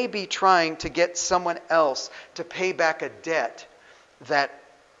may be trying to get someone else to pay back a debt that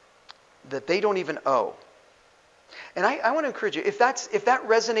they don't even owe. And I want to encourage you, if that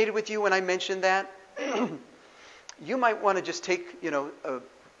resonated with you when I mentioned that, you might want to just take, a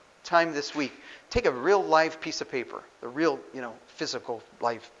time this week, take a real live piece of paper, a real, physical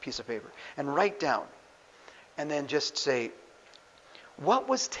live piece of paper, and write down, and then just say, what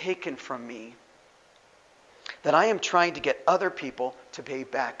was taken from me that I am trying to get other people to pay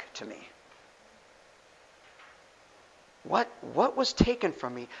back to me? What was taken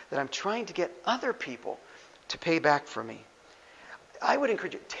from me that I'm trying to get other people to pay back for me? I would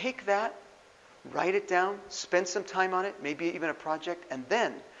encourage you, take that, write it down, spend some time on it, maybe even a project, and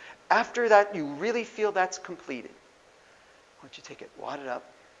then after that you really feel that's completed, why don't you take it, wad it up,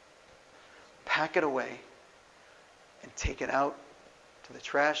 pack it away, and take it out to the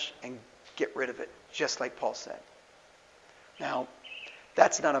trash and get rid of it, just like Paul said. Now,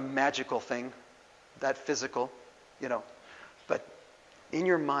 that's not a magical thing, that physical, but in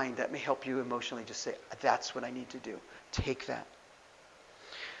your mind, that may help you emotionally just say, that's what I need to do. Take that.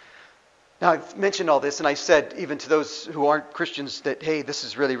 Now, I've mentioned all this, and I said even to those who aren't Christians that, hey, this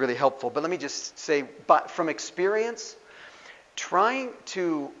is really, really helpful. But let me just say, but from experience, trying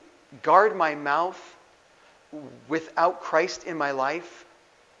to guard my mouth without Christ in my life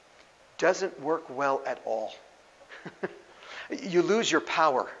doesn't work well at all. You lose your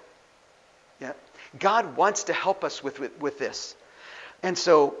power. Yeah? God wants to help us with this. And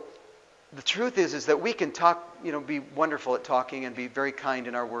so the truth is that we can talk, be wonderful at talking and be very kind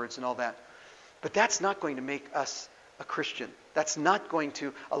in our words and all that. But that's not going to make us a Christian. That's not going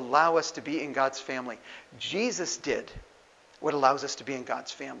to allow us to be in God's family. Jesus did what allows us to be in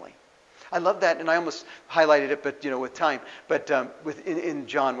God's family. I love that, and I almost highlighted it, but with time. But in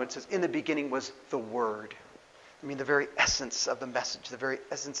John, when it says, "In the beginning was the Word," I mean the very essence of the message, the very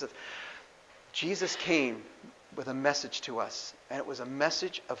essence of Jesus came with a message to us, and it was a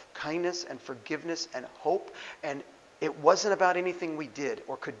message of kindness and forgiveness and hope, and it wasn't about anything we did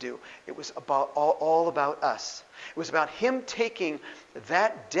or could do. It was about all about us. It was about Him taking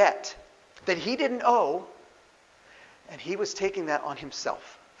that debt that He didn't owe, and He was taking that on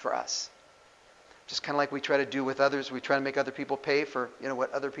Himself for us. Just kind of like we try to do with others. We try to make other people pay for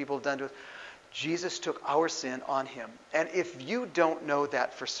what other people have done to us. Jesus took our sin on Him. And if you don't know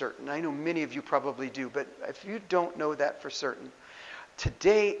that for certain, I know many of you probably do, but if you don't know that for certain,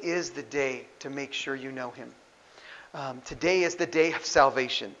 today is the day to make sure you know Him. Today is the day of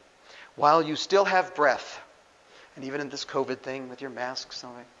salvation. While you still have breath, and even in this COVID thing with your masks,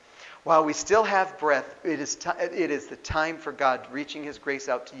 while we still have breath, it is the time for God reaching His grace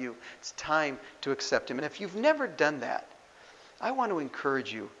out to you. It's time to accept Him. And if you've never done that, I want to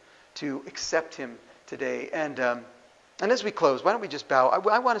encourage you to accept Him today. And as we close, why don't we just bow?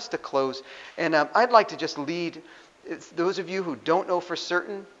 I want us to close. And I'd like to just lead those of you who don't know for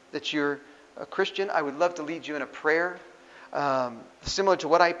certain that you're a Christian. I would love to lead you in a prayer similar to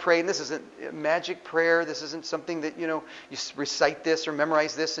what I pray. And this isn't a magic prayer. This isn't something that, you recite this or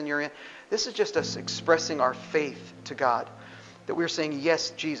memorize this and you're in. This is just us expressing our faith to God. That we're saying, yes,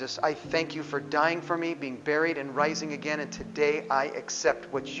 Jesus, I thank you for dying for me, being buried and rising again. And today I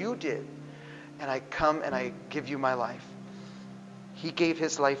accept what you did. And I come and I give you my life. He gave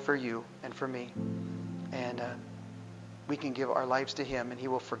His life for you and for me. And we can give our lives to Him, and He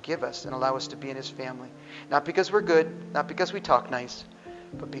will forgive us and allow us to be in His family. Not because we're good, not because we talk nice,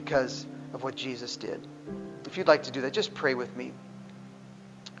 but because of what Jesus did. If you'd like to do that, just pray with me.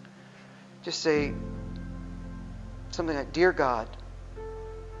 Just say something like, Dear God,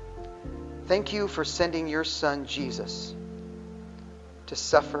 thank you for sending your Son, Jesus, to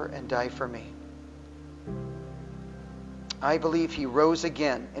suffer and die for me. I believe He rose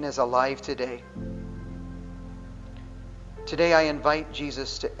again and is alive today. Today I invite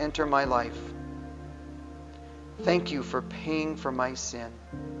Jesus to enter my life. Thank you for paying for my sin.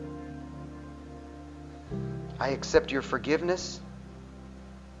 I accept your forgiveness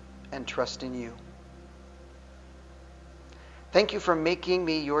and trust in you. Thank you for making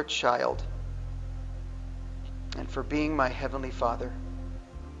me your child. and for being my Heavenly Father.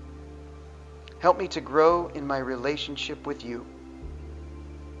 Help me to grow in my relationship with you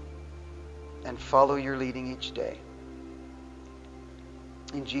and follow your leading each day.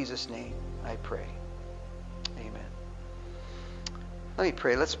 In Jesus' name I pray. Amen. Let me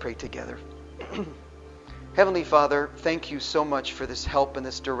pray. Let's pray together. Heavenly Father, thank you so much for this help and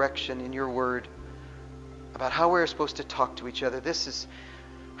this direction in your word about how we're supposed to talk to each other. This is,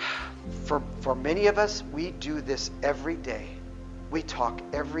 for many of us, we do this every day. We talk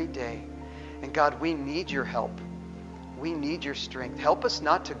every day. And God, we need your help. We need your strength. Help us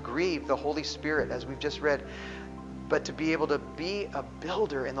not to grieve the Holy Spirit, as we've just read, but to be able to be a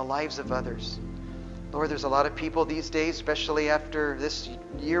builder in the lives of others. Lord, there's a lot of people these days, especially after this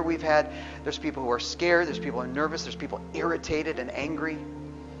year we've had. There's people who are scared. There's people who are nervous. There's people irritated and angry.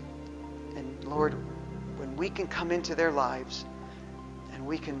 And Lord, when we can come into their lives and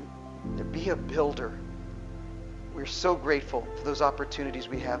we can be a builder, we're so grateful for those opportunities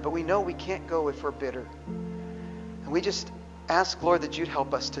we have. But we know we can't go if we're bitter. And we just ask, Lord, that you'd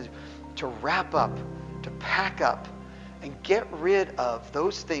help us to wrap up, to pack up, and get rid of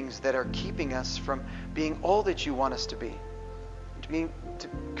those things that are keeping us from being all that you want us to be. To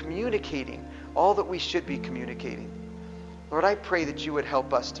communicating all that we should be communicating. Lord, I pray that you would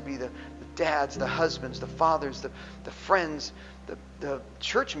help us to be the dads, the husbands, the fathers, the friends, the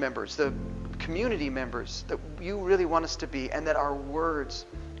church members, the community members that you really want us to be, and that our words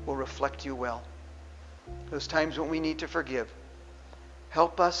will reflect you well. Those times when we need to forgive,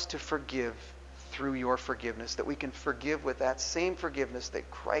 help us to forgive through your forgiveness, that we can forgive with that same forgiveness that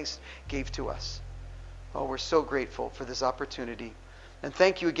Christ gave to us. Oh, we're so grateful for this opportunity. And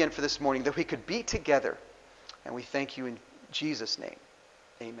thank you again for this morning that we could be together. And we thank you in Jesus' name.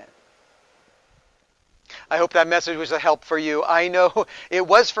 Amen. I hope that message was a help for you. I know it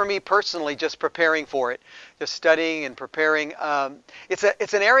was for me personally, just preparing for it, just studying and preparing. It's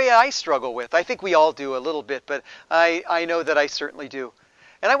an area I struggle with. I think we all do a little bit, but I know that I certainly do.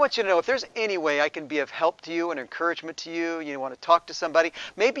 And I want you to know, if there's any way I can be of help to you and encouragement to you, you want to talk to somebody,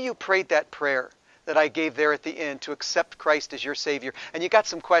 maybe you prayed that prayer that I gave there at the end to accept Christ as your Savior, and you got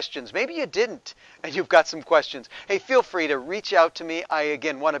some questions. Maybe you didn't, and you've got some questions. Hey, feel free to reach out to me. I,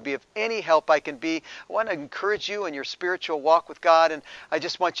 again, want to be of any help I can be. I want to encourage you in your spiritual walk with God, and I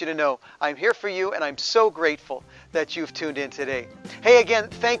just want you to know I'm here for you, and I'm so grateful that you've tuned in today. Hey, again,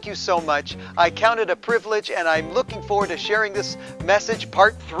 thank you so much. I count it a privilege, and I'm looking forward to sharing this message,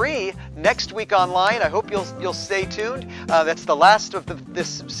 part 3, next week online. I hope you'll stay tuned. That's the last of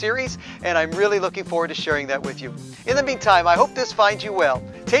this series, and I'm really looking forward to sharing that with you. In the meantime, I hope this finds you well.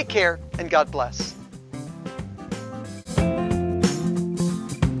 Take care, and God bless.